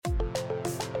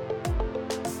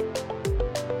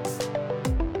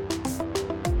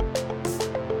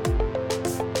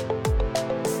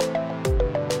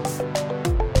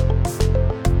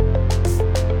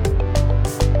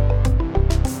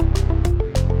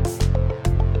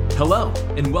Hello,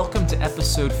 and welcome to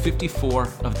episode 54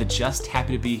 of the Just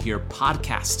Happy to Be Here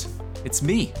podcast. It's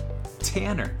me,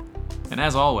 Tanner, and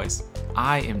as always,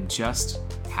 I am just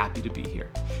happy to be here.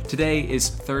 Today is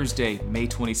Thursday, May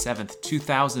 27th,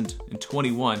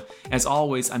 2021. As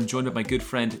always, I'm joined by my good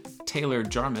friend, Taylor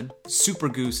Jarman, Super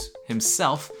Goose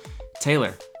himself.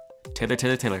 Taylor,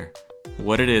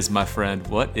 what it is, my friend,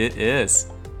 what it is.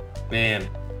 Man,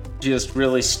 just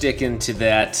really sticking to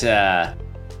that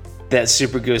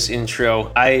Super Goose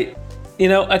intro. I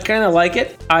kind of like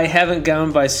it. I haven't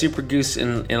gone by Super Goose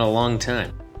in a long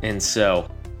time, and so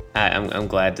I'm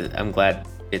glad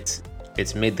it's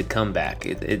made the comeback.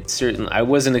 It certainly, I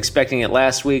wasn't expecting it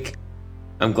last week.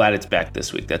 I'm glad it's back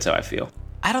this week. That's how I feel.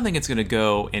 I don't think it's gonna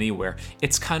go anywhere.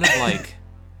 It's kind of like,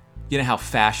 you know how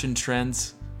fashion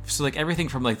trends. So like everything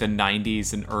from like the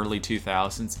 90s and early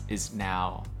 2000s is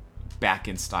now back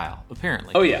in style,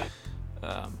 apparently. Oh yeah.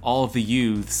 All of the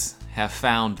youths have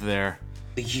found their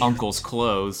uncle's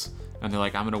clothes, and they're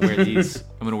like, I'm gonna wear these.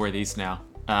 I'm gonna wear these now,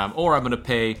 or I'm gonna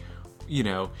pay. You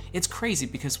know, it's crazy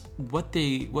because what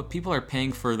people are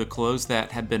paying for the clothes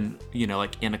that have been,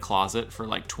 like in a closet for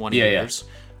like 20 years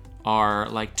are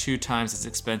like 2 times as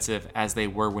expensive as they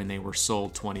were when they were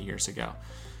sold 20 years ago.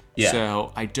 Yeah.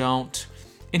 So I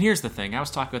here's the thing. I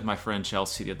was talking with my friend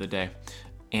Chelsea the other day,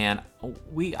 and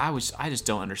I just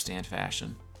don't understand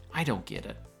fashion. I don't get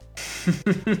it.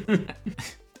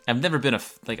 I've never been a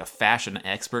fashion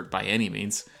expert by any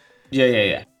means.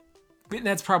 Yeah. But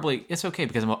that's probably, it's okay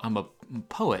because I'm a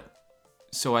poet,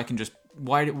 so I can just,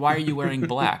 why are you wearing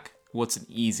black? What's an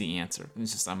easy answer?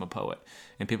 It's just, I'm a poet.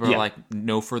 And people are like,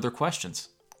 no further questions.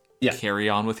 Yeah. Carry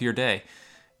on with your day.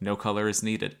 No color is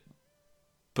needed.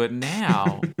 But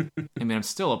now, I'm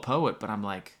still a poet, but I'm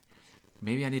like,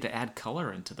 maybe I need to add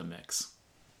color into the mix.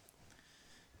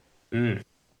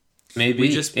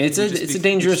 Maybe. It's a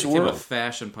dangerous world. A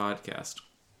fashion podcast.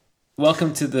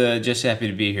 Welcome to the Just Happy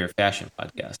to Be Here fashion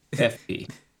podcast. FP.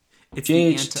 It's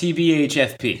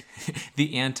JHTBHFP.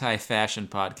 The anti-fashion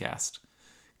podcast.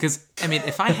 Because,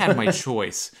 if I had my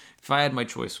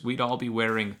choice, we'd all be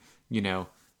wearing,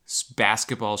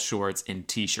 basketball shorts and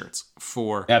t-shirts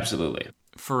Absolutely.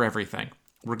 For everything.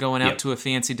 We're going out to a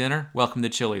fancy dinner. Welcome to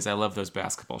Chili's. I love those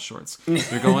basketball shorts.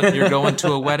 You're going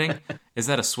to a wedding. Is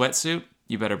that a sweatsuit?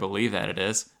 You better believe that it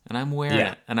is. And I'm wearing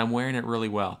it. And I'm wearing it really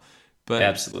well. But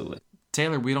absolutely.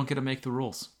 Taylor, we don't get to make the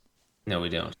rules. No, we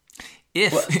don't.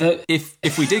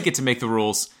 If we did get to make the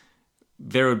rules,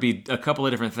 there would be a couple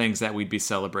of different things that we'd be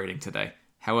celebrating today.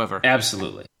 However,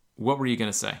 absolutely. What were you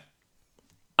going to say?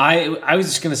 I was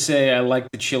just going to say I like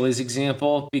the Chili's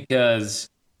example because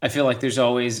I feel like there's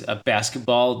always a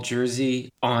basketball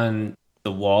jersey on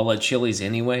the wall at Chili's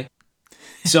anyway.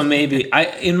 So maybe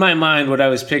in my mind, what I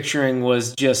was picturing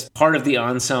was just part of the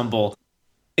ensemble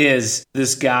is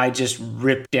this guy just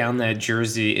ripped down that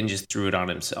jersey and just threw it on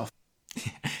himself.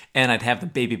 And I'd have the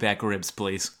baby back ribs,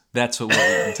 please. That's what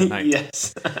we're eating tonight.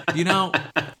 Yes.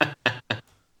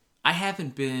 I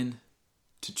haven't been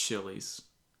to Chili's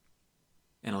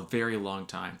in a very long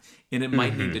time, and it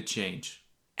might need to change.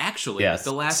 Actually,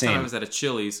 the last time I was at a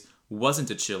Chili's wasn't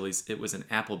a Chili's, it was an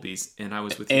Applebee's, and I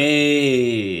was with you.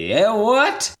 Hey,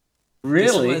 what?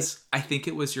 Really? I think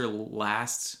it was your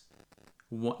last...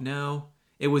 No...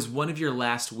 It was one of your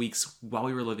last weeks while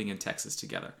we were living in Texas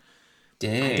together.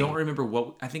 Dang. I don't remember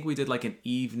what... I think we did like an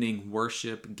evening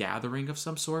worship gathering of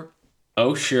some sort.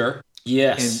 Oh, sure.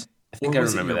 Yes. I think I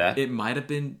remember that. It might have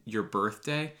been your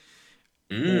birthday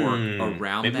or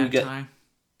around that time.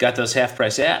 Got those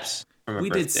half-price apps from our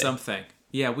birthday. Did something.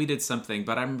 Yeah, we did something.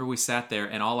 But I remember we sat there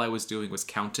and all I was doing was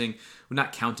counting... Well,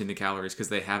 not counting the calories because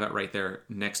they have it right there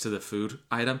next to the food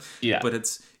item. Yeah. But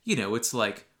it's, it's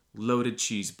like loaded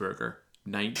cheeseburger.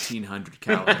 1,900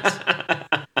 calories.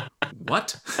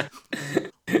 What?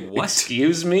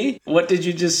 Excuse me? What did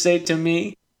you just say to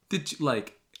me? Is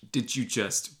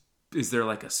there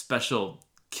like a special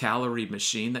calorie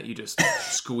machine that you just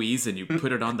squeeze and you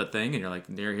put it on the thing and you're like,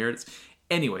 here it is.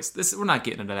 Anyways, we're not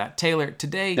getting into that. Taylor,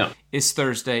 today is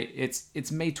Thursday.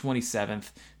 It's May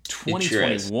 27th,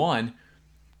 2021. Sure.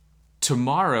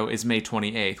 Tomorrow is May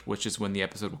 28th, which is when the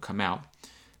episode will come out.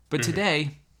 But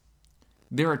today...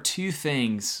 There are 2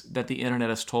 things that the internet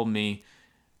has told me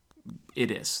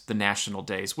it is the national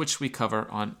days, which we cover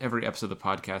on every episode of the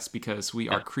podcast because we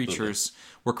are creatures.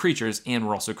 We're creatures and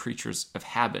we're also creatures of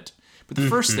habit. But the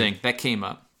first thing that came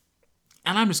up,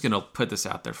 and I'm just going to put this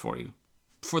out there for you,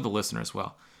 for the listener as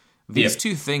well. These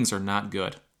 2 things are not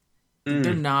good.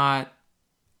 They're not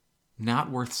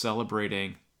worth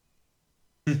celebrating.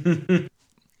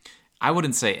 I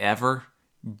wouldn't say ever.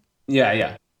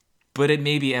 Yeah. but it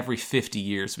maybe every 50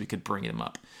 years we could bring them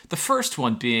up. The first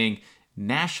one being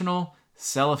National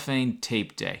Cellophane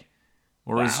Tape Day,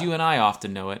 or as you and I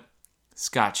often know it,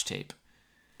 Scotch tape.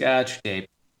 Scotch tape.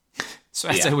 So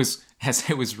as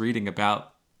I was reading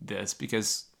about this,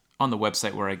 because on the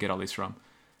website where I get all these from,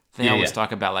 they always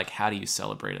talk about like, how do you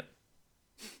celebrate it?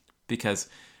 Because,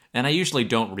 and I usually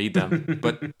don't read them,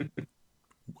 but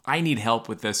I need help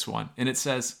with this one. And it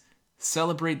says,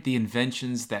 celebrate the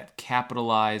inventions that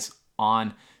capitalize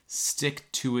on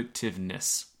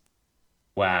stick-to-itiveness.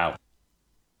 Wow.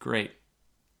 Great.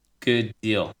 Good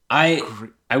deal. I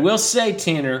will say,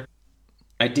 Tanner,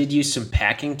 I did use some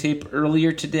packing tape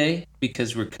earlier today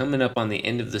because we're coming up on the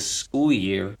end of the school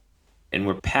year and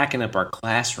we're packing up our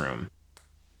classroom.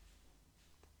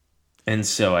 And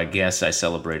so I guess I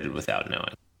celebrated without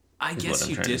knowing. I guess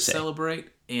you did celebrate,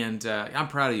 and I'm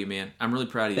proud of you, man. I'm really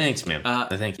proud of you. Thanks, man.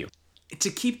 Thank you. To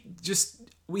keep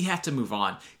we have to move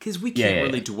on because we can't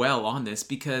really dwell on this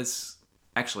because,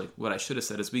 actually, what I should have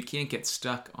said is we can't get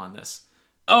stuck on this.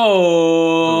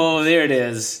 Oh, there it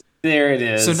is. There it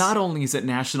is. So not only is it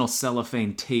National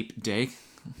Cellophane Tape Day,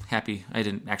 I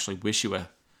didn't actually wish you a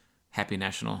happy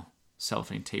National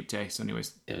Cellophane Tape Day. So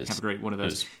anyways, have a great one of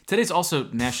those. Today's also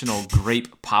National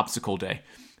Grape Popsicle Day.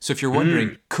 So if you're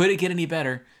wondering, could it get any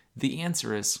better? The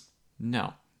answer is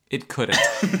no, it couldn't.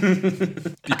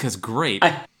 Because grape,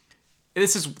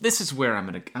 this is where I'm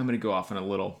gonna go off on a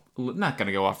little, not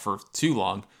gonna go off for too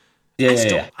long.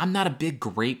 I'm not a big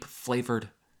grape flavored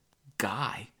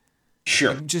guy.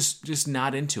 Sure. I'm just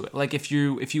not into it. Like if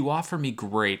you offer me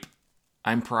grape,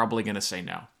 I'm probably gonna say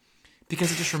no.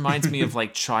 Because it just reminds me of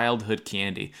like childhood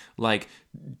candy, like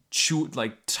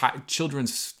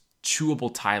children's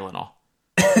chewable Tylenol,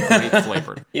 grape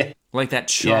flavored, like that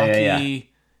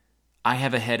chalky. I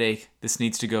have a headache. This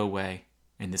needs to go away,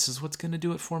 and this is what's going to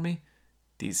do it for me.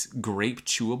 These grape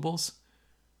chewables.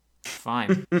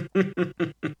 Fine.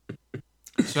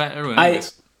 So everyone,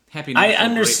 happy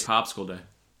National Grape Popsicle Day.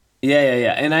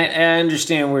 Yeah, and I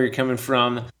understand where you're coming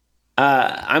from.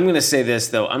 I'm going to say this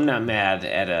though. I'm not mad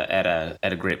at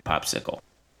a grape popsicle.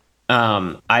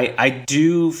 I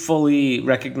do fully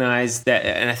recognize that,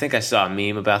 and I think I saw a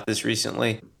meme about this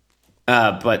recently.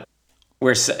 But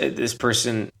where this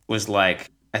person was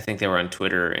like, I think they were on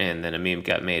Twitter, and then a meme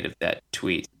got made of that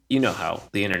tweet. You know how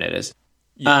the internet is.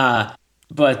 Yeah.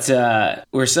 But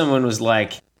where someone was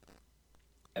like,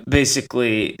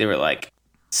 basically, they were like,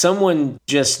 someone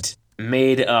just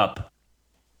made up.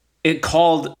 It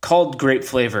called grape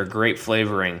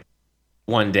flavoring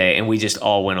one day, and we just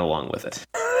all went along with it.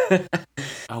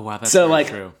 Oh wow, that's so very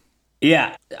true.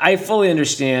 Yeah, I fully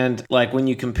understand. Like when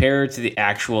you compare it to the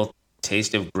actual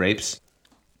taste of grapes,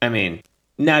 I mean,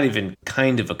 not even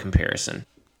kind of a comparison.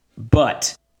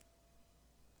 But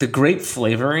the grape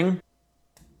flavoring,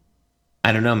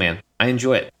 I don't know, man. I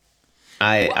enjoy it.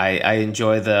 I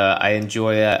enjoy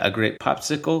a grape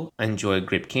popsicle. I enjoy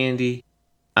grape candy.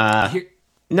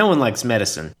 No one likes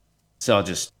medicine, so I'll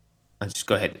just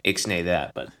go ahead and ixnay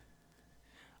that. But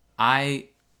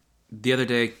the other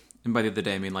day, and by the other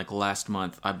day I mean like last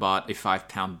month, I bought a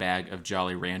 5-pound bag of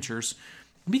Jolly Ranchers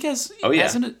because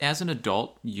as an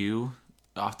adult, you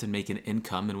often make an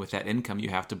income, and with that income, you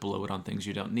have to blow it on things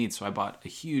you don't need. So I bought a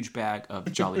huge bag of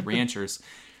Jolly Ranchers.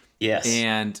 Yes,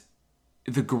 and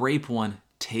the grape one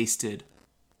tasted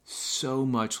so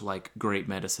much like grape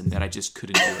medicine that I just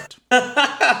couldn't do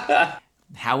it.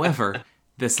 However,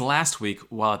 this last week,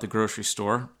 while at the grocery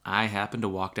store, I happened to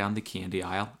walk down the candy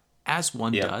aisle, as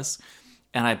one does,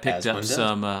 and I picked up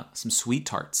some sweet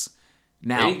tarts.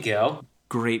 Now, there you go.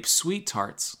 Grape sweet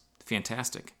tarts,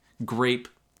 fantastic. Grape,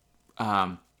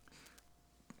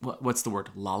 what's the word?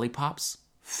 Lollipops,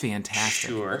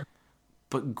 fantastic. Sure.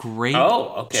 But grape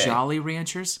Jolly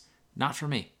Ranchers, not for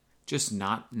me. Just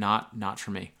not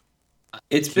for me.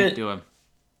 It's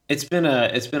been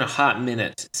a hot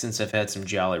minute since I've had some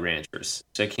Jolly Ranchers,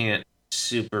 so I can't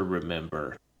super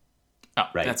remember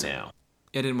now.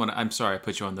 I didn't want to. I'm sorry, I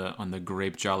put you on the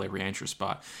grape Jolly Rancher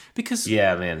spot because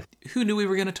man, who knew we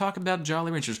were going to talk about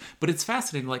Jolly Ranchers? But it's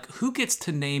fascinating. Like, who gets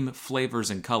to name flavors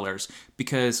and colors?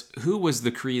 Because who was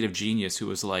the creative genius who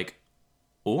was like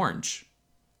orange?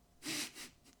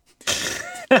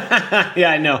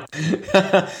 Yeah, I know.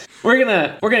 We're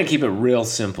gonna keep it real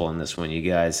simple in this one, you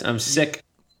guys. I'm sick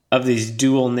of these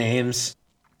dual names.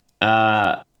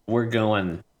 We're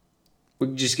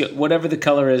just get whatever the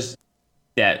color is.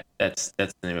 That's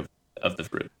the name of the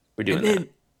fruit. We're doing that.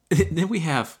 Then we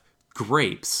have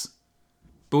grapes,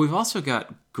 but we've also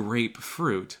got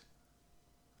grapefruit.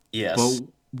 Yes.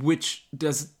 But which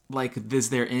does is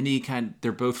there any kind?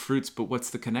 They're both fruits, but what's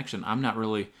the connection? I'm not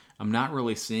really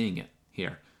seeing it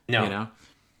here. No, You know?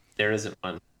 there isn't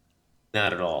one.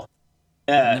 Not at all.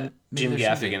 Jim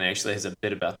Gaffigan actually has a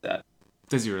bit about that.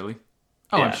 Does he really?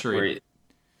 Oh, Yeah, I'm sure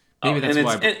maybe that's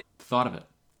why I thought of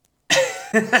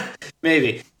it.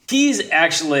 Maybe. He's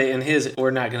actually in his.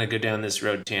 We're not going to go down this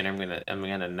road, Tanner. I'm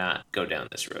gonna not go down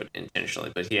this road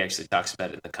intentionally. But he actually talks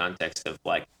about it in the context of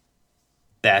like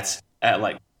that's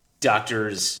like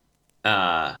doctors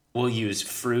will use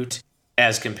fruit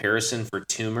as comparison for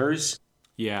tumors.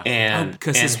 Yeah, and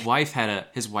because his wife had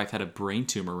a brain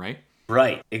tumor, right?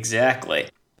 Right, exactly.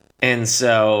 And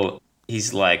so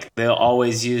he's like, they'll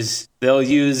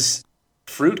use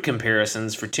fruit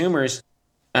comparisons for tumors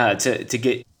to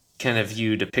get kind of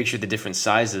you to picture the different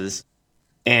sizes.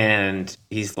 And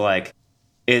he's like,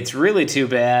 it's really too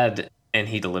bad, and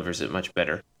he delivers it much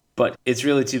better. But it's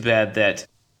really too bad that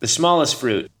the smallest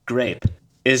fruit, grape,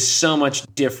 is so much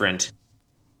different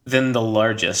than the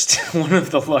largest, one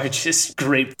of the largest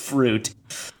grapefruit,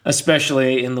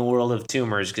 especially in the world of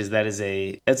tumors, because that's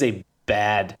a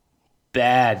bad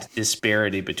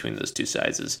disparity between those two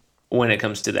sizes when it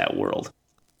comes to that world.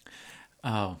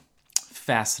 Oh,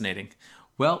 fascinating.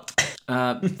 Well,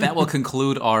 that will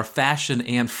conclude our fashion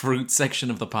and fruit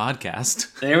section of the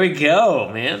podcast. There we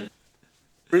go, man.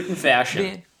 Fruit and fashion.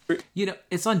 Man, you know,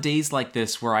 it's on days like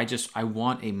this where I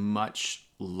want a much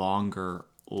longer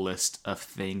list of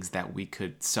things that we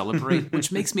could celebrate,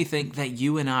 which makes me think that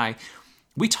you and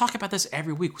we talk about this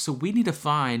every week. So we need to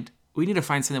find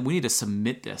something. We need to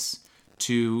submit this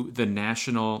to the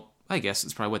national, I guess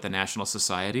it's probably the National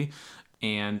Society,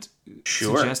 and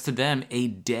suggest to them a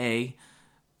day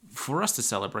for us to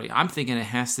celebrate. I'm thinking it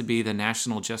has to be the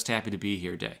National Just Happy to Be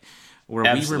Here Day,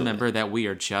 where we remember that we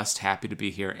are just happy to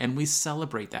be here and we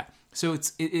celebrate that. So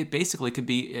it basically could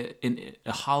be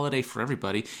a holiday for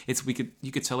everybody.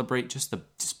 You could celebrate just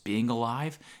being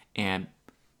alive, and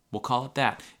we'll call it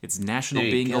that. It's National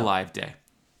Being Alive Day,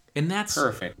 and that's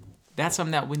perfect. That's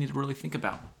something that we need to really think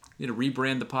about. We need to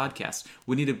rebrand the podcast.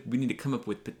 We need to come up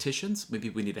with petitions. Maybe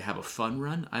we need to have a fun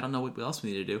run. I don't know what else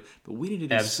we need to do, but we need to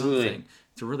do something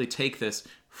to really take this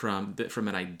from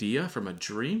an idea, from a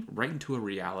dream, right into a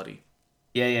reality.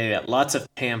 Yeah. Lots of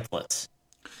pamphlets.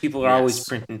 People are always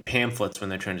printing pamphlets when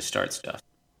they're trying to start stuff.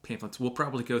 Pamphlets. We'll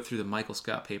probably go through the Michael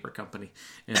Scott Paper Company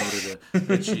in order to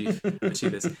achieve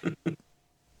this.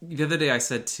 The other day I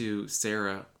said to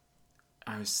Sarah,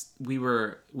 we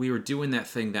were doing that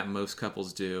thing that most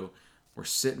couples do. We're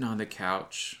sitting on the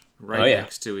couch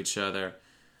next to each other,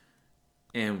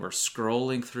 and we're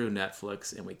scrolling through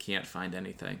Netflix, and we can't find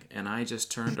anything. And I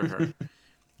just turned to her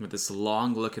with this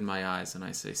long look in my eyes, and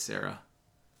I say, Sarah,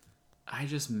 I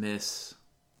just miss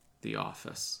The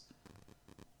Office.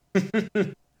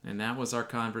 And that was our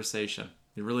conversation.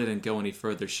 It really didn't go any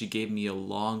further. She gave me a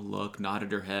long look,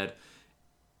 nodded her head,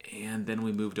 and then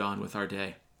we moved on with our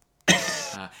day.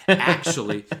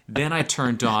 Actually, then I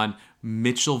turned on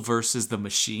Mitchell versus the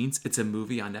Machines. It's a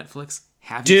movie on Netflix.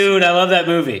 Dude, I love that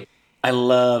movie.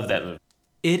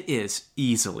 It is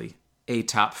easily a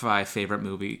top 5 favorite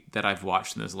movie that I've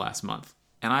watched in this last month.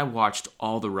 And I watched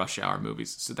all the Rush Hour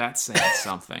movies, so that's saying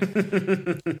something.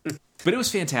 But it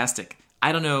was fantastic.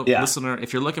 I don't know, listener,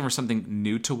 if you're looking for something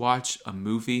new to watch, a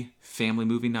movie, family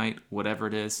movie night, whatever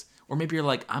it is, or maybe you're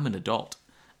like, I'm an adult.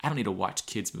 I don't need to watch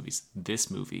kids' movies. This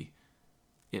movie,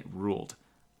 it ruled.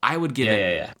 I would give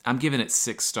it, I'm giving it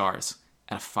 6 stars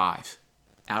out of 5.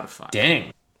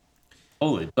 Dang.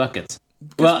 Holy buckets.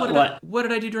 What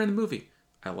did I do during the movie?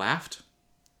 I laughed.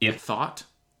 Yep. I thought.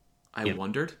 I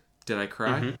wondered. Did I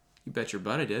cry? Mm-hmm. You bet your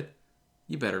butt I did.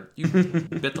 You bet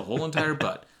the whole entire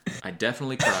butt. I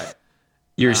definitely cried.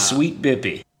 You're a sweet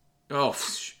bippy. Oh,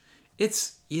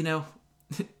 it's,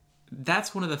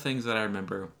 that's one of the things that I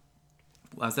remember.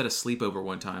 I was at a sleepover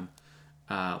one time.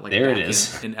 There it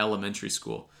is. In elementary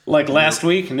school. Like last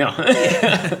week? No.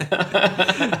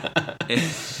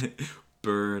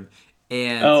 Burn.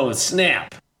 And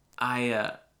snap.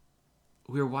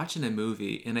 We were watching a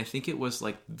movie, and I think it was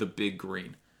like The Big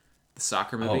Green, the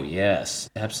soccer movie. Oh, yes.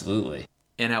 Absolutely.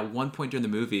 And at one point during the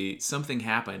movie, something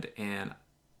happened, and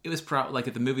it was probably, like,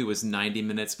 if the movie was 90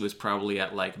 minutes, it was probably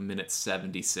at, like, minute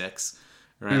 76,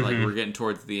 right? Mm-hmm. Like, we're getting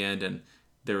towards the end, and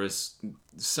there was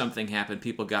something happened.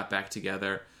 People got back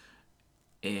together,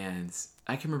 and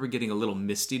I can remember getting a little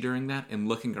misty during that and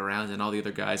looking around, and all the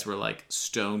other guys were, like,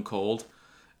 stone cold.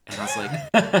 And I was like,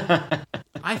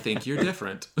 I think you're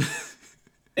different.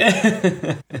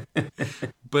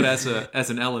 But as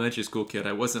an elementary school kid,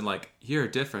 I wasn't like, you're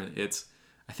different. It's,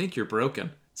 I think you're broken.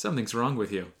 Something's wrong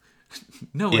with you.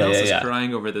 No one else is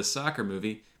crying over this soccer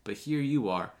movie, but here you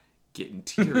are, getting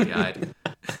teary-eyed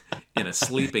in a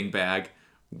sleeping bag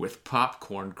with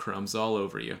popcorn crumbs all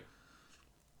over you.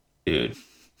 dude.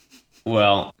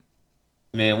 Well,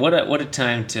 man, what a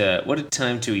time to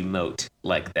emote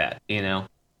like that, you know?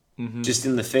 Mm-hmm. Just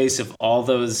in the face of all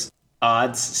those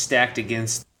odds stacked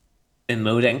against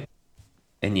emoting,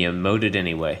 and you emoted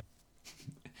anyway.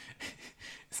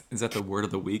 Is that the word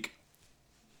of the week?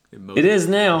 It is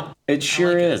now. It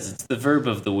sure like is. It's the verb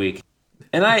of the week.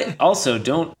 And I also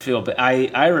don't feel bad.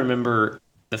 I remember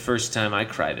the first time I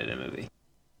cried at a movie.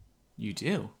 You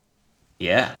do?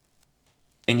 Yeah.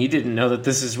 And you didn't know that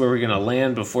this is where we're going to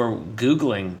land before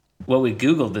Googling what we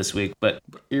Googled this week, but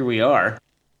here we are.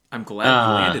 I'm glad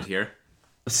we landed here.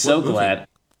 So glad.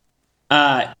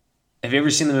 Have you ever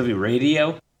seen the movie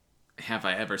Radio? Have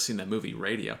I ever seen that movie,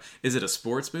 Radio? Is it a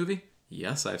sports movie?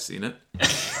 Yes, I've seen it.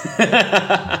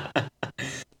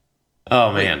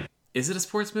 Oh, man. Wait, is it a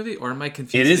sports movie, or am I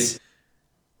confused? It is.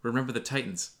 Remember the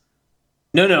Titans?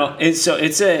 No. It's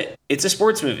a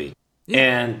sports movie,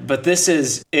 Yeah. but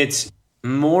it's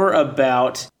more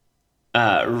about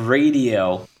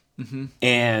Radio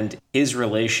and his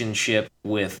relationship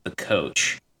with the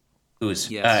coach, who's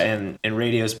and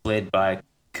Radio's played by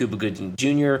Cuba Gooding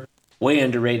Jr., way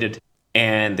underrated,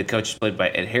 and the coach is played by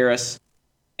Ed Harris.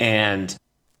 And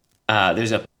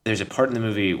there's a part in the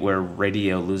movie where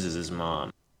Radio loses his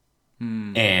mom,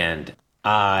 and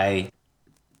I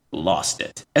lost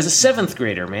it as a 7th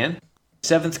grader, man.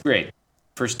 7th grade,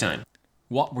 first time.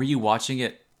 What were you watching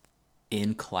it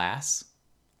in class?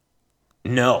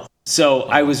 No, so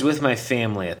I was with my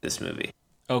family at this movie.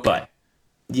 Okay, but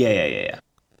yeah.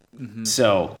 Mm-hmm.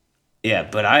 So yeah,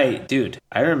 but I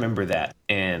remember that,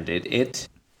 and it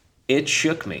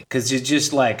shook me because it's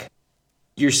just like,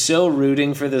 you're so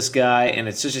rooting for this guy, and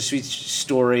it's such a sweet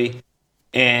story,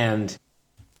 and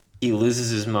he loses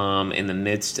his mom in the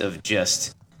midst of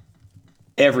just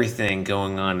everything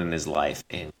going on in his life,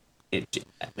 and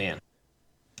man,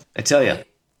 I'll tell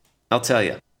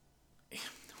you.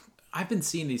 I've been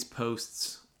seeing these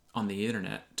posts on the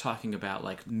internet talking about,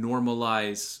 like,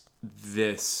 normalize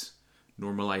this, and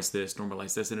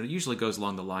it usually goes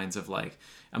along the lines of, like,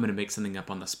 I'm going to make something up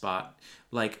on the spot,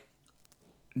 like,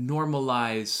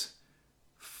 normalize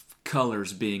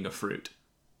colors being a fruit,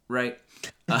 right?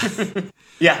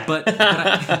 Yeah. But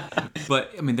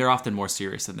I mean, they're often more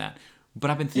serious than that. But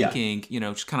I've been thinking,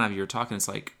 just kind of, you were talking, it's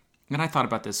like, and I thought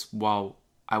about this while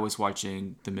I was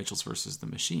watching The Mitchells versus the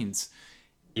Machines,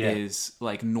 is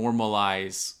like,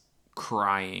 normalize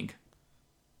crying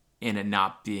and it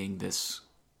not being this,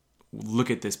 look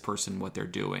at this person, what they're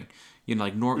doing.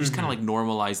 Like just kind of like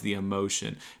normalize the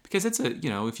emotion, because it's a,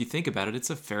 if you think about it, it's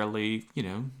a fairly,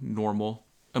 normal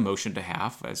emotion to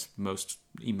have, as most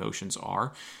emotions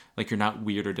are. Like, you're not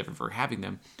weird or different for having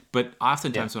them. But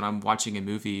oftentimes when I'm watching a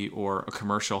movie or a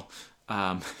commercial,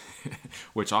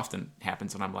 which often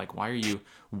happens, and I'm like, why are you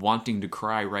wanting to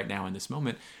cry right now in this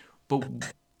moment? But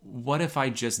what if I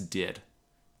just did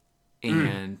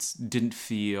and didn't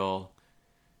feel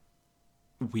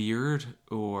weird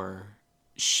or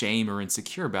shame or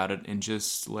insecure about it and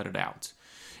just let it out?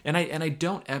 And I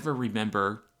don't ever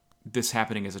remember this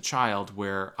happening as a child,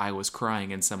 where I was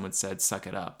crying and someone said, "Suck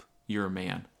it up, you're a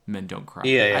man. Men don't cry."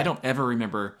 I don't ever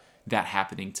remember that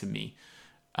happening to me.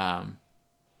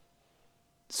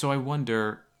 So I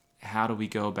wonder, how do we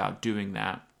go about doing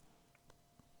that?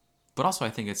 But also, I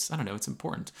think it's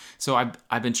important. So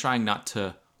I've been trying not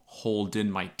to hold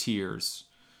in my tears.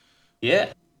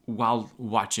 Yeah. While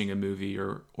watching a movie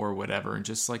or whatever, and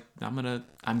just like, I'm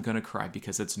gonna cry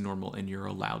because it's normal and you're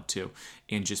allowed to,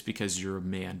 and just because you're a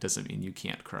man doesn't mean you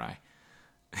can't cry.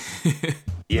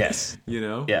 Yes.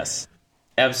 Yes,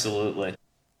 absolutely.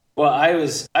 Well,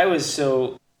 I was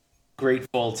so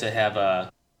grateful to have an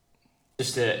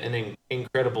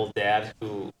incredible dad,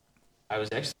 who I was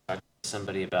actually talking to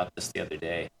somebody about this the other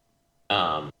day,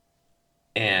 and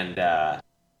I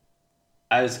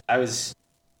was.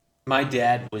 My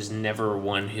dad was never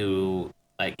one who,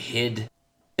 like, hid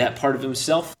that part of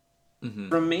himself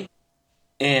from me.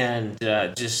 And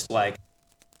just, like,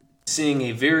 seeing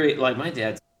a very, like, my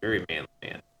dad's a very manly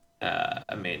man.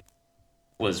 I mean,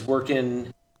 was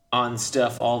working on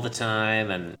stuff all the time,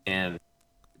 and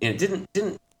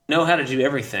didn't know how to do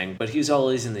everything, but he was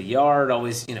always in the yard,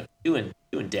 always, doing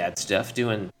dad stuff,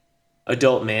 doing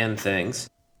adult man things.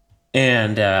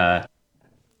 And,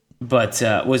 but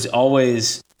was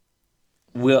always...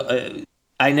 I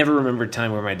never remember a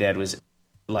time where my dad was,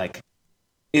 like,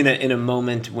 in a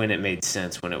moment when it made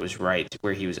sense, when it was right,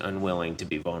 where he was unwilling to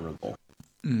be vulnerable.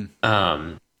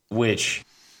 Which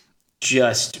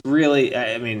just really,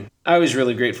 I mean, I was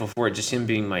really grateful for it, just him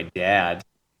being my dad,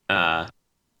 and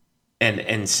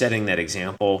setting that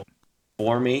example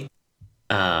for me.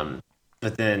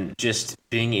 but then just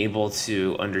being able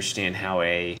to understand how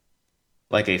a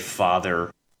father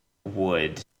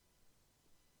would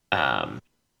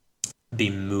be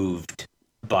moved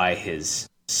by his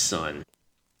son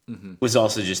was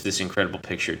also just this incredible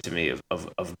picture to me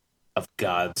of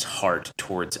God's heart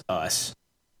towards us,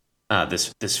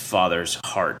 this father's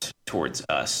heart towards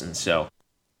us. And so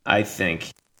I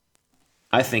think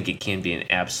it can be an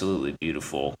absolutely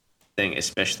beautiful thing,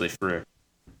 especially for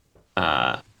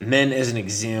men as an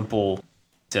example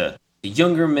to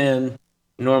younger men.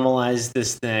 Normalize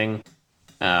this thing.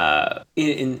 I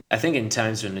think in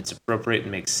times when it's appropriate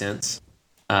and makes sense,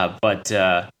 but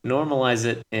normalize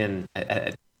it. And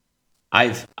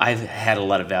I've had a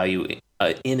lot of value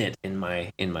in it in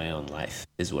my own life,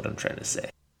 is what I'm trying to say.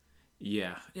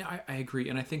 Yeah, I agree,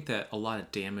 and I think that a lot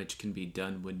of damage can be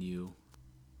done when you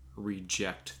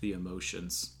reject the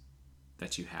emotions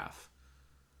that you have.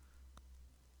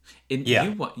 And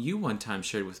you one time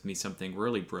shared with me something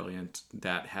really brilliant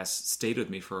that has stayed with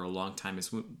me for a long time.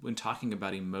 Is when talking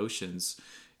about emotions,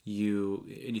 you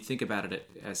think about it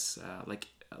as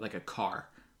like a car,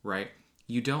 right?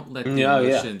 You don't let the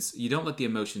emotions you don't let the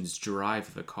emotions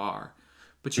drive the car,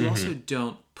 but you also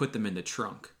don't put them in the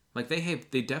trunk. Like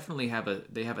they definitely have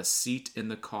a seat in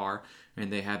the car,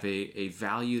 and they have a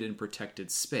valued and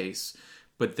protected space,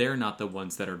 but they're not the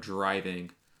ones that are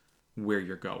driving where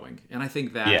you're going. And I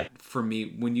think that for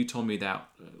me, when you told me that,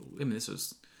 I mean, this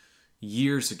was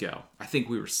years ago. I think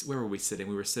where were we sitting?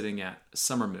 We were sitting at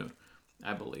Summer Moon,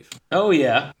 I believe. Oh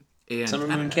yeah, and Summer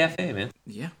Moon Cafe, man.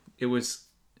 Yeah, it was.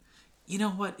 You know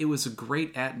what? It was a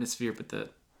great atmosphere,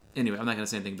 but anyway, I'm not going to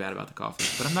say anything bad about the coffee,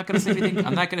 but I'm not going to say anything.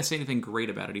 I'm not going to say anything great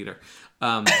about it either.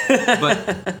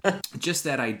 But just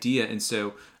that idea, and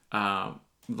so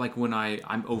like when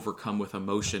I'm overcome with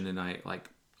emotion, and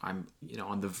I'm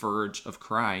on the verge of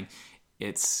crying,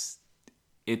 it's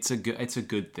a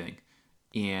good thing,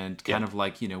 and kind of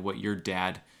like what your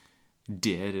dad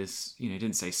did is he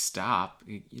didn't say stop.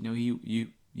 You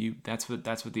that's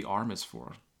what the arm is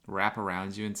for. Wrap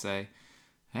around you and say,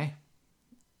 hey,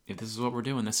 if this is what we're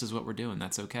doing, this is what we're doing.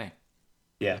 That's okay.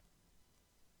 Yeah.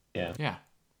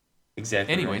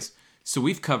 Exactly. Anyways, so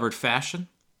we've covered fashion,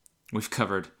 we've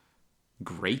covered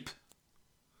grape,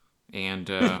 and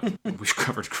we've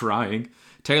covered crying.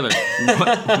 Taylor,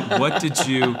 what did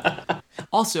you?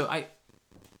 Also,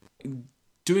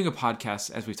 doing a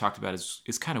podcast, as we talked about,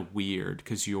 is kind of weird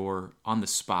because you're on the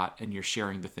spot and you're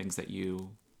sharing the things that you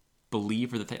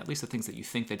believe, or at least the things that you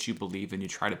think that you believe, and you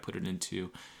try to put it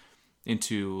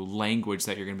into language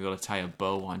that you're going to be able to tie a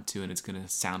bow onto, and it's going to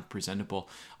sound presentable.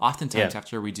 Oftentimes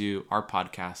after we do our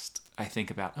podcast, I think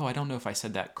about, I don't know if I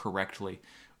said that correctly,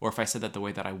 or if I said that the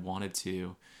way that I wanted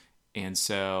to. And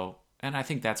I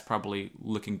think that's probably,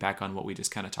 looking back on what we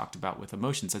just kind of talked about with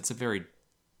emotions, it's a very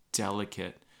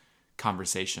delicate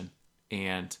conversation.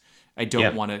 And I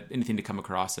don't want anything to come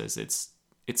across as it's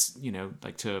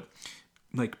like to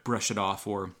brush it off,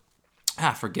 or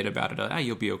forget about it.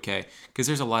 You'll be okay. Because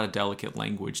there's a lot of delicate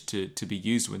language to be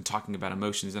used when talking about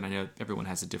emotions. And I know everyone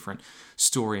has a different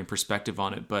story and perspective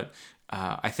on it. But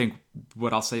I think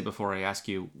what I'll say before I ask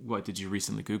you, what did you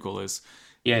recently Google, is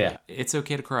it's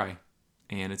okay to cry.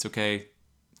 And it's okay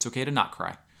to not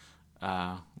cry.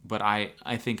 But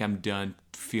I think I'm done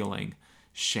feeling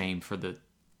shame for the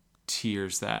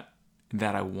tears that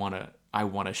I want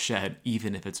to shed,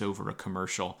 even if it's over a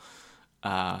commercial.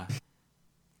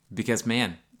 Because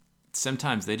man,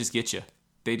 sometimes they just get you.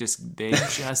 They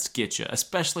just get you,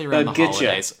 especially around the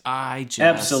holidays.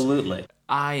 Absolutely.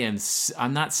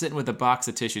 I'm not sitting with a box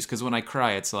of tissues, because when I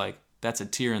cry, it's like that's a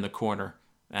tear in the corner.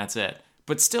 That's it.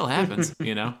 But still happens,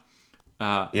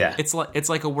 It's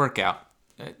like a workout.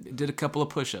 I did a couple of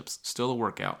push-ups. Still a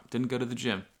workout. Didn't go to the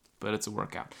gym, but it's a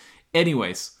workout.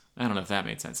 Anyways, I don't know if that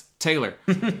made sense. Taylor,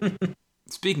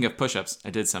 speaking of push-ups, I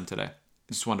did some today. I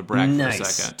just wanted to brag for a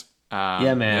second.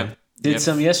 Yeah, man. Did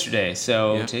some yesterday,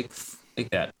 so take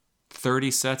that.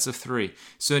 30 sets of 3.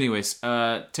 So anyways,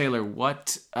 Taylor,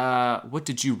 what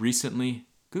did you recently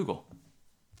Google?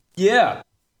 Yeah.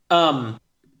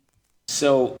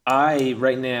 So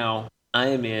right now I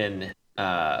am in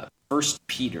 1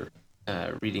 Peter,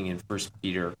 reading in 1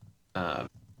 Peter,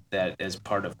 that as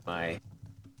part of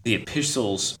the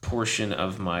epistles portion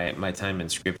of my time in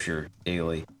Scripture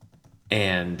daily.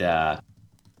 And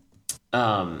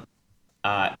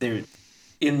there,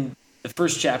 in the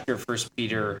first chapter of 1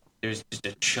 Peter, there's just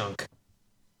a chunk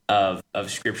of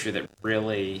Scripture that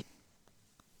really,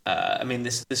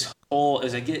 this whole,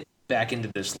 as I get back into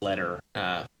this letter,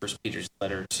 1 Peter's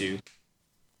letter to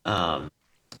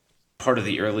part of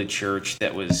the early church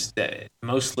that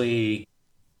mostly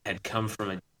had come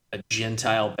from a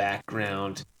Gentile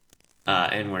background,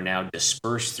 and we're now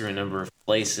dispersed through a number of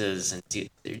places, and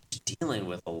they're just dealing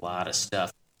with a lot of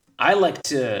stuff. I like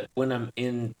to, when I'm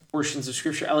in portions of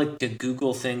Scripture, I like to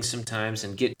Google things sometimes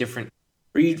and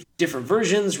read different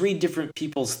versions, read different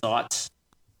people's thoughts.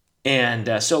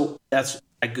 And so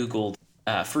I Googled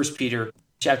 1 Peter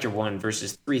chapter 1,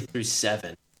 verses 3 through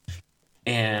 7.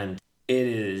 And it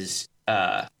is,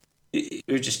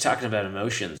 we're just talking about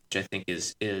emotions, which I think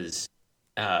is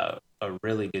a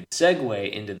really good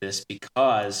segue into this,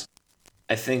 because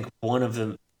I think one of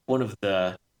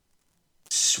the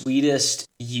sweetest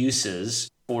uses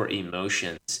for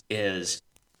emotions is,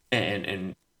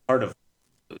 and part of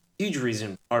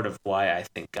why I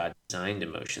think God designed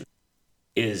emotions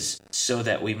is so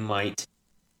that we might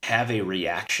have a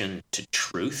reaction to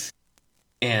truth.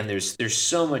 And there's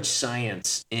so much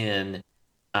science in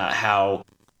how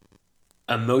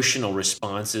emotional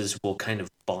responses will kind of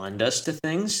bond us to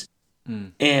things.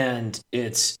 And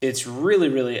it's really,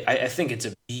 really, I think it's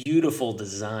a beautiful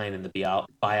design in the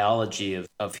biology of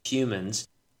humans,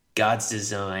 God's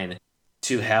design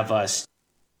to have us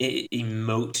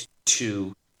emote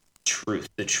to truth,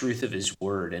 the truth of his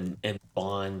word, and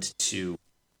bond to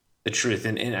the truth.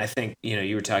 And I think,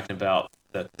 you were talking about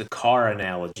the car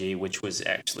analogy, which was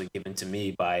actually given to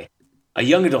me by a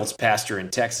young adults pastor in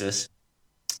Texas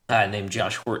named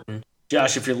Josh Horton.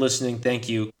 Josh, if you're listening, thank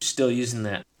you. Still using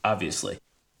that, obviously.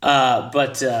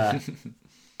 But the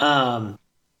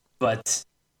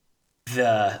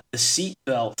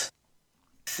seatbelt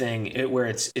thing,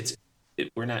 where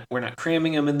we're not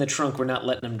cramming them in the trunk, we're not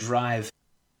letting them drive.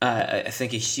 I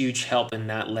think a huge help in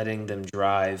not letting them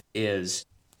drive is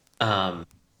man,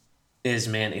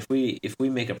 if we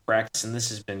make a practice, and this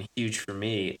has been huge for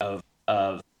me, of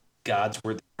God's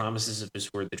word, the promises of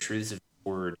his word, the truths of his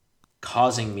word,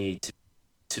 causing me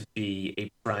to be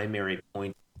a primary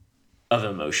point of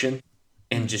emotion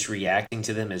and just reacting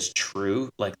to them as true.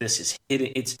 Like, this is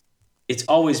hitting, it's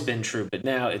always been true, but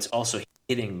now it's also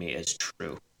hitting me as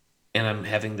true. And I'm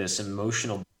having this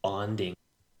emotional bonding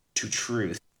to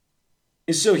truth.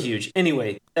 It's so huge.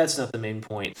 Anyway, that's not the main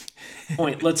point.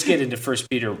 Let's get into 1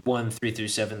 Peter 1, 3 through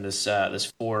 7, this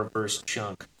 4-verse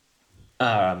chunk.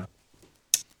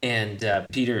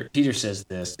 Peter says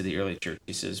this to the early church.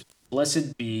 He says,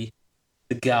 "Blessed be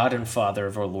the God and Father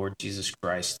of our Lord Jesus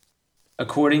Christ.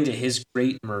 According to his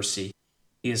great mercy,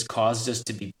 he has caused us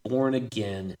to be born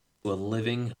again to a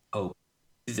living hope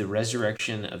through the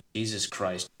resurrection of Jesus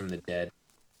Christ from the dead,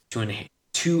 to an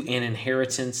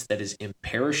inheritance that is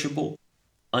imperishable,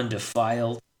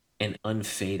 undefiled, and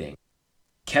unfading,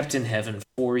 kept in heaven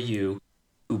for you,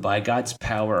 who by God's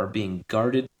power are being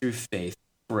guarded through faith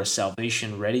for a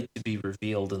salvation ready to be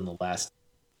revealed in the last.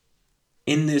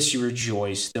 In this you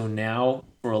rejoice, though now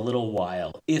for a little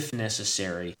while, if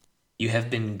necessary, you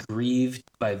have been grieved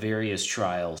by various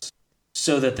trials,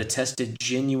 so that the tested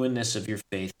genuineness of your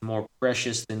faith, more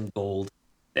precious than gold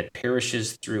that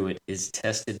perishes through it, is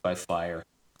tested by fire,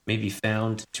 may be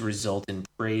found to result in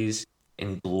praise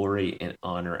and glory and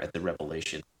honor at the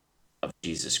revelation of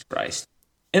Jesus Christ."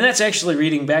 And that's actually,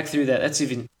 reading back through that, that's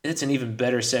an even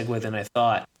better segue than I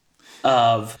thought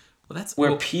of. Well, that's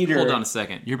where Peter. Hold on a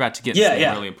second. You're about to get something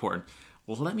really important.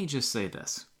 Well, let me just say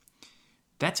this.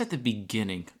 That's at the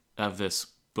beginning of this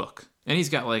book, and he's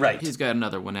got he's got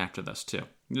another one after this too.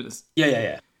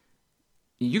 Yeah.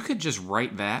 You could just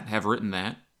have written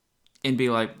that, and be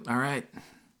like, "All right,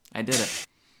 I did it."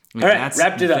 All right,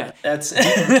 wrapped it up. That's.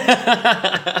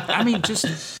 I mean,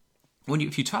 just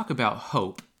if you talk about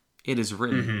hope, it is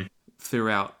written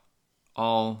throughout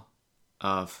all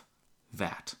of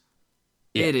that.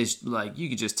 Yeah. It is like you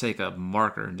could just take a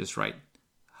marker and just write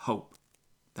hope.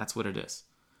 That's what it is.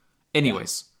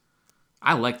 Anyways,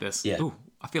 I like this. Yeah. Ooh,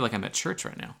 I feel like I'm at church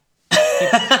right now.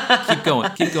 Keep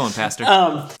going, Pastor.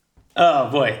 Oh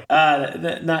boy,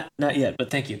 not yet, but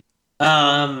thank you.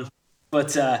 But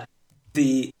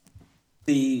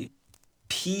the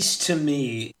piece to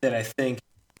me that I think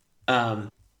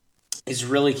is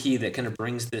really key, that kind of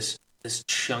brings this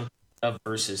chunk of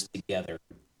verses together,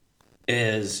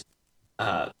 is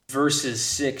verses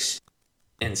 6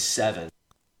 and 7,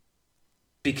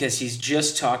 because he's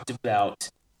just talked about,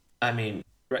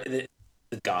 the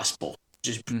gospel,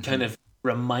 just kind of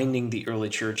reminding the early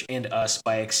church and us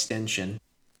by extension,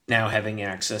 now having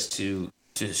access to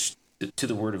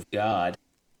the Word of God,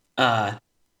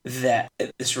 that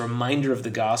this reminder of the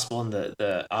gospel, and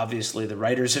the obviously the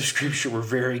writers of Scripture were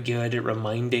very good at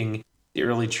reminding the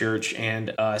early church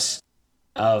and us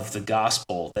of the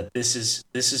gospel, that this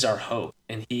is our hope.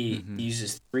 And he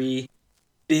uses 3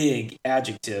 big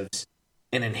adjectives: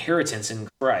 an inheritance in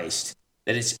Christ,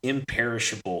 that it's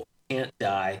imperishable, can't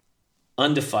die,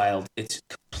 undefiled, it's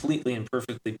completely and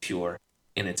perfectly pure,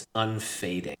 and it's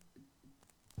unfading.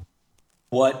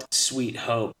 What sweet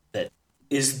hope that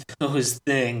is those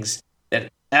things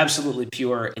that absolutely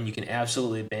pure and you can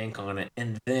absolutely bank on it,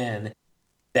 and then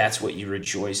that's what you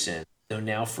rejoice in. So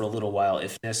now for a little while,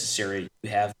 if necessary, you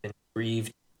have been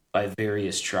grieved by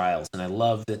various trials. And I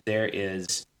love that there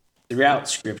is, throughout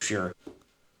Scripture,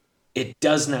 it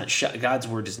does not God's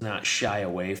word does not shy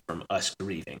away from us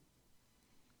grieving.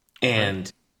 And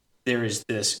there is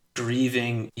this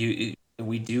grieving,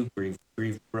 we do grieve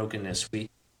brokenness. We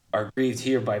are grieved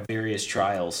here by various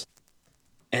trials.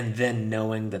 And then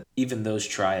knowing that even those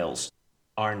trials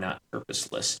are not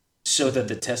purposeless, so that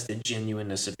the tested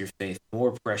genuineness of your faith,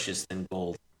 more precious than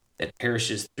gold, that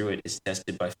perishes through it, is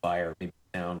tested by fire, may be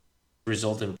found,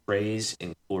 result in praise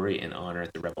and glory and honor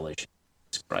at the revelation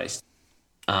of Jesus Christ.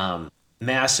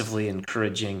 Massively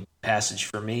encouraging passage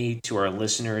for me, to our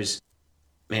listeners.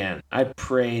 Man, I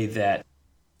pray that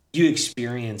you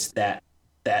experience that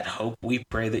hope. We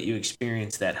pray that you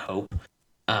experience that hope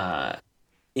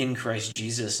in Christ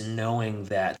Jesus, knowing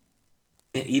that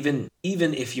even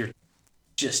if you're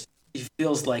just, it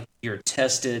feels like you're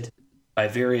tested by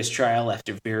various trial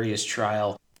after various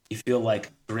trial, you feel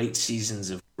like great seasons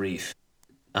of grief.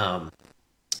 And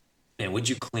would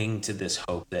you cling to this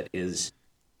hope that is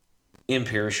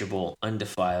imperishable,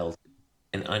 undefiled,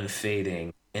 and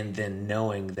unfading, and then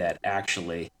knowing that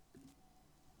actually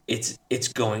it's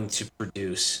going to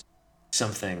produce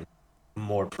something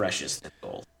more precious than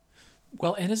gold.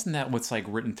 Well, and isn't that what's like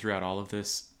written throughout all of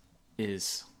this,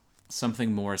 is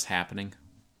something more is happening?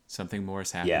 Something more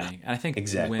is happening. Yeah, and I think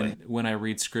exactly. when I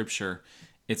read Scripture,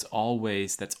 that's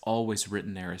always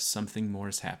written there, is something more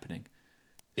is happening.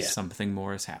 Yeah. Something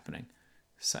more is happening.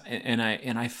 So, and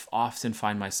I often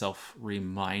find myself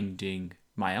reminding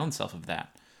my own self of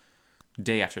that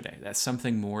day after day, that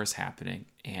something more is happening,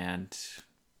 and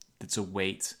it's a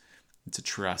wait, it's a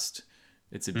trust,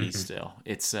 it's a be still.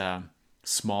 It's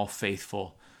small,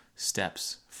 faithful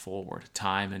steps forward,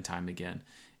 time and time again.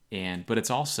 But it's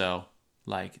also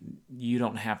like, you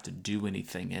don't have to do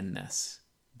anything in this.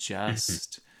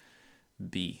 Just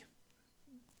be.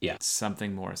 Yeah.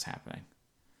 Something more is happening.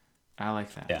 I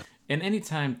like that. Yeah. And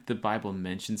anytime the Bible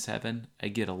mentions heaven, I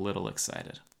get a little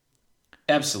excited.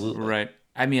 Absolutely. Right.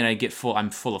 I mean, I'm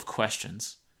full of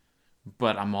questions,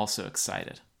 but I'm also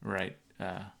excited, right?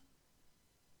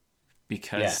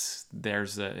 Because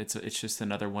it's just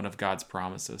another one of God's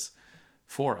promises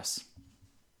for us.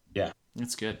 Yeah.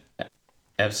 It's good.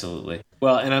 Absolutely.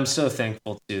 Well, and I'm so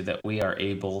thankful too that we are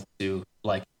able to,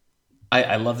 like,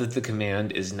 I love that the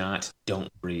command is not don't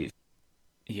grieve.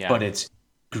 Yeah. But it's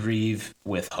grieve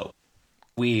with hope.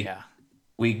 We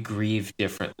grieve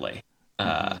differently.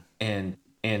 And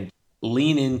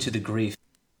lean into the grief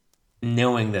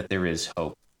knowing that there is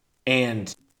hope.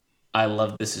 And I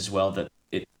love this as well, that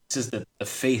it says that the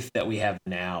faith that we have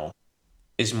now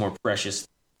is more precious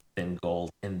than gold,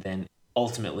 and then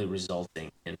ultimately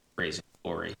resulting in praise and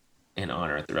glory and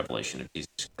honor at the revelation of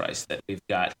Jesus Christ, that we've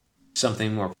got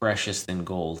something more precious than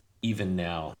gold even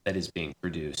now that is being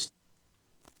produced.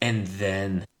 And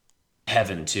then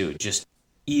heaven too, just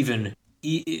even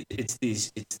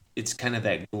it's kind of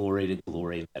that glory to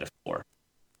glory metaphor,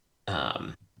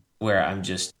 where I'm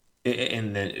just,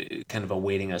 and then kind of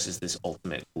awaiting us as this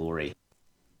ultimate glory,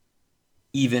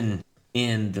 even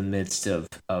in the midst of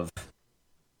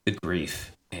the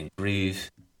grief, and grieve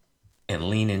and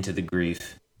lean into the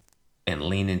grief and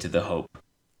lean into the hope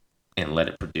and let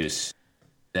it produce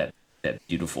that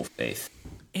beautiful faith.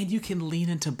 And you can lean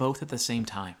into both at the same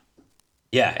time.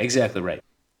 Yeah, exactly right.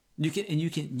 You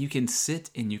can sit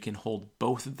and you can hold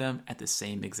both of them at the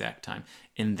same exact time.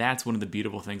 And that's one of the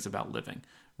beautiful things about living,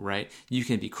 right? You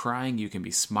can be crying, you can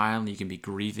be smiling, you can be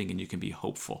grieving, and you can be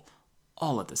hopeful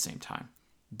all at the same time.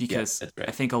 Because that's right.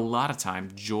 I think a lot of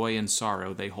time, joy and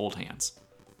sorrow, they hold hands.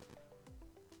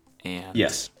 And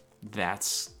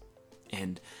because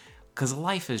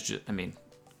life is just,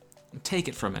 take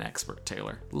it from an expert,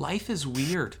 Taylor. Life is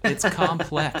weird. It's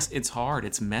complex. It's hard.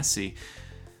 It's messy.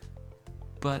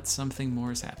 But something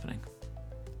more is happening.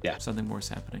 Yeah. Something more is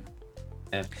happening.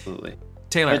 Absolutely.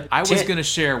 Taylor, I was going to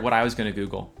share what I was going to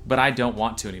Google, but I don't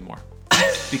want to anymore.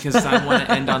 Because I want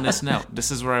to end on this note. This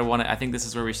is where I think this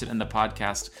is where we should end the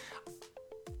podcast.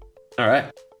 All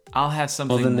right. I'll have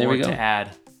something more to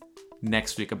add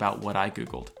next week about what I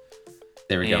Googled.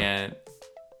 There we go. And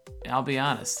I'll be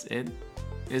honest, it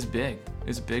is big.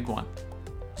 It's a big one.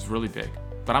 It's really big.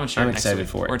 But I'm going to share it next week. I'm excited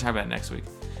for it. We're going to talk about it next week.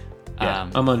 Yeah,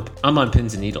 I'm on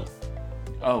pins and needles.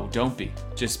 Oh, don't be.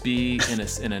 Just be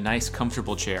in a nice,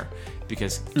 comfortable chair,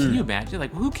 Because can you imagine,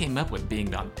 like, who came up with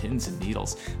being on pins and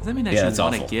needles? Does that mean that you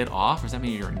want to get off, or does that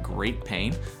mean you're in great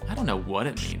pain? I don't know what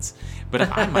it means, but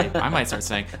I might start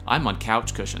saying I'm on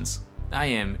couch cushions. I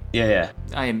am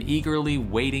eagerly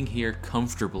waiting here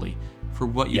comfortably for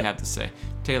what you have to say.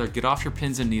 Taylor, get off your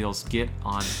pins and needles. Get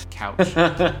on couch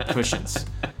cushions.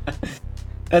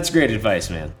 That's great advice,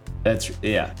 man. That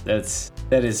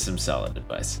is some solid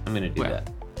advice. I'm gonna do that.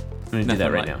 I'm gonna do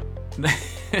that right now.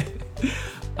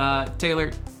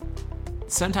 Taylor,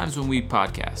 sometimes when we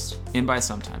podcast, and by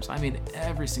sometimes I mean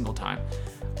every single time,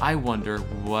 I wonder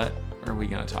what are we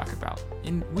gonna talk about.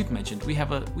 And we've mentioned we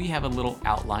have a little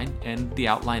outline, and the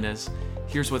outline is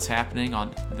here's what's happening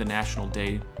on the National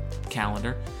Day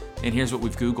calendar, and here's what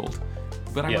we've Googled.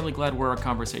 But I'm really glad where our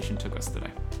conversation took us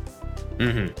today.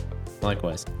 Mm-hmm.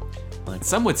 Likewise.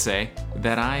 Some would say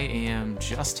that I am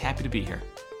just happy to be here.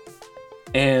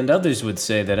 And others would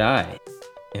say that I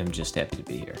am just happy to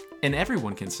be here. And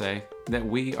everyone can say that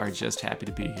we are just happy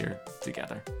to be here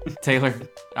together. Taylor,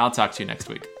 I'll talk to you next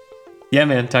week. Yeah,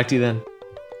 man. Talk to you then.